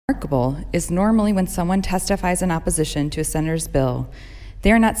Remarkable is normally when someone testifies in opposition to a senator's bill,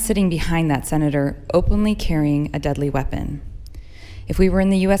 they are not sitting behind that senator openly carrying a deadly weapon. If we were in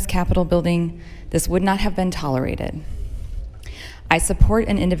the U.S. Capitol building, this would not have been tolerated. I support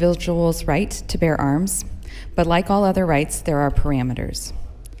an individual's right to bear arms, but like all other rights, there are parameters.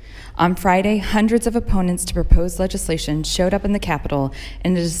 On Friday, hundreds of opponents to proposed legislation showed up in the Capitol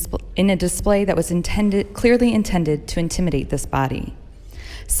in a display that was clearly intended to intimidate this body.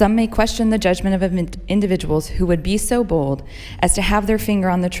 Some may question the judgment of individuals who would be so bold as to have their finger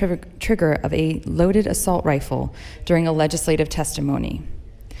on the trigger of a loaded assault rifle during a legislative testimony.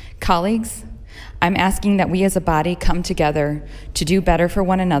 Colleagues, I'm asking that we as a body come together to do better for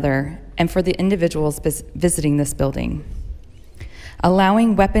one another and for the individuals visiting this building.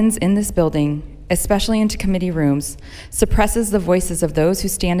 Allowing weapons in this building, especially into committee rooms, suppresses the voices of those who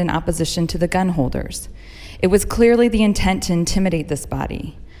stand in opposition to the gun holders. It was clearly the intent to intimidate this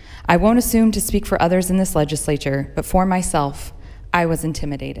body. I won't assume to speak for others in this legislature, but for myself, I was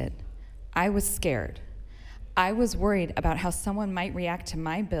intimidated. I was scared. I was worried about how someone might react to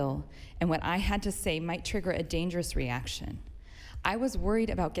my bill and what I had to say might trigger a dangerous reaction. I was worried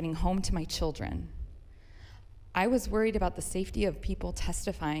about getting home to my children. I was worried about the safety of people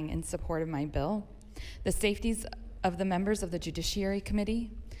testifying in support of my bill, the safeties of the members of the Judiciary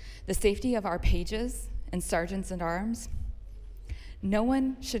Committee, the safety of our pages and sergeants at arms. No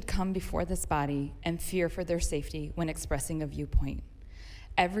one should come before this body and fear for their safety when expressing a viewpoint.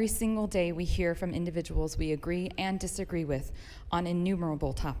 Every single day we hear from individuals we agree and disagree with on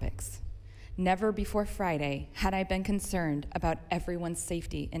innumerable topics. Never before Friday had I been concerned about everyone's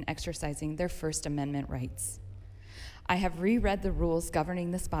safety in exercising their First Amendment rights. I have reread the rules governing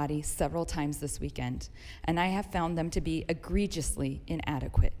this body several times this weekend, and I have found them to be egregiously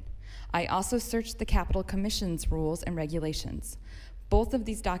inadequate. I also searched the Capitol Commission's rules and regulations. Both of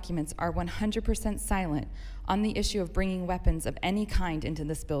these documents are 100% silent on the issue of bringing weapons of any kind into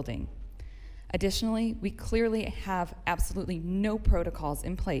this building. Additionally, we clearly have absolutely no protocols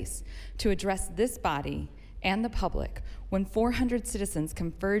in place to address this body and the public when 400 citizens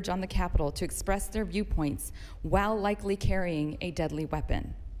converge on the Capitol to express their viewpoints while likely carrying a deadly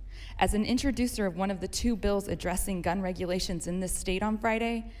weapon. As an introducer of one of the two bills addressing gun regulations in this state on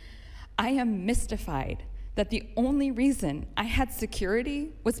Friday, I am mystified that the only reason I had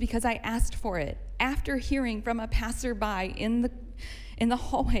security was because I asked for it after hearing from a passerby in the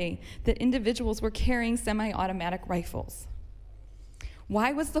hallway that individuals were carrying semi-automatic rifles.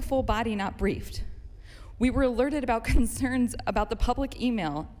 Why was the full body not briefed? We were alerted about concerns about the public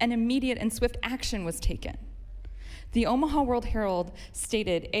email, and immediate and swift action was taken. The Omaha World-Herald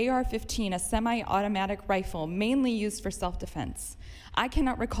stated AR-15, a semi-automatic rifle mainly used for self-defense. I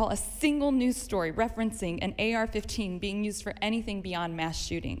cannot recall a single news story referencing an AR-15 being used for anything beyond mass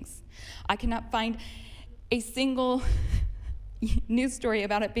shootings. I cannot find a single news story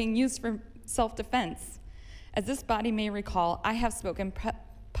about it being used for self-defense. As this body may recall, I have spoken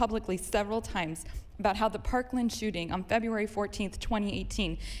publicly several times about how the Parkland shooting on February 14th,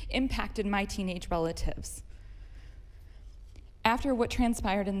 2018 impacted my teenage relatives. After what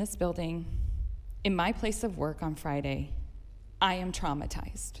transpired in this building, in my place of work on Friday, I am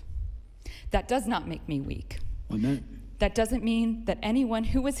traumatized. That does not make me weak. 1 minute. That doesn't mean that anyone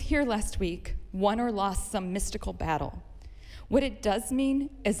who was here last week won or lost some mystical battle. What it does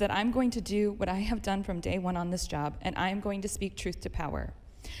mean is that I'm going to do what I have done from day one on this job, and I am going to speak truth to power.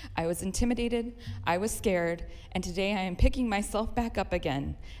 I was intimidated, I was scared, and today I am picking myself back up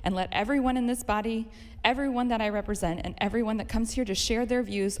again and let everyone in this body, everyone that I represent, and everyone that comes here to share their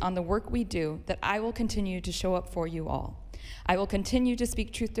views on the work we do, that I will continue to show up for you all. I will continue to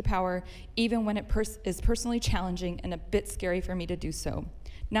speak truth to power even when it is personally challenging and a bit scary for me to do so.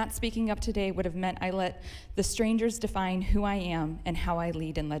 Not speaking up today would have meant I let the strangers define who I am and how I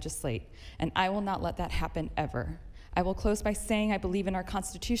lead and legislate, and I will not let that happen ever. I will close by saying I believe in our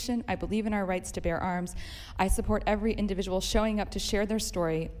Constitution, I believe in our rights to bear arms, I support every individual showing up to share their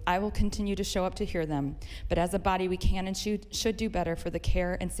story, I will continue to show up to hear them, but as a body we can and should do better for the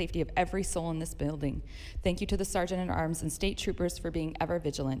care and safety of every soul in this building. Thank you to the Sergeant at Arms and state troopers for being ever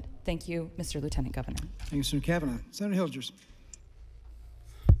vigilant. Thank you, Mr. Lieutenant Governor. Thank you, Senator Cavanaugh. Senator Hilgers.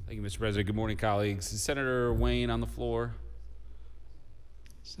 Thank you, Mr. President. Good morning, colleagues. Is Senator Wayne on the floor?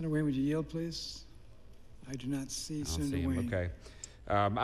 Senator Wayne, would you yield, please? I do not see Senator Wayne. Okay.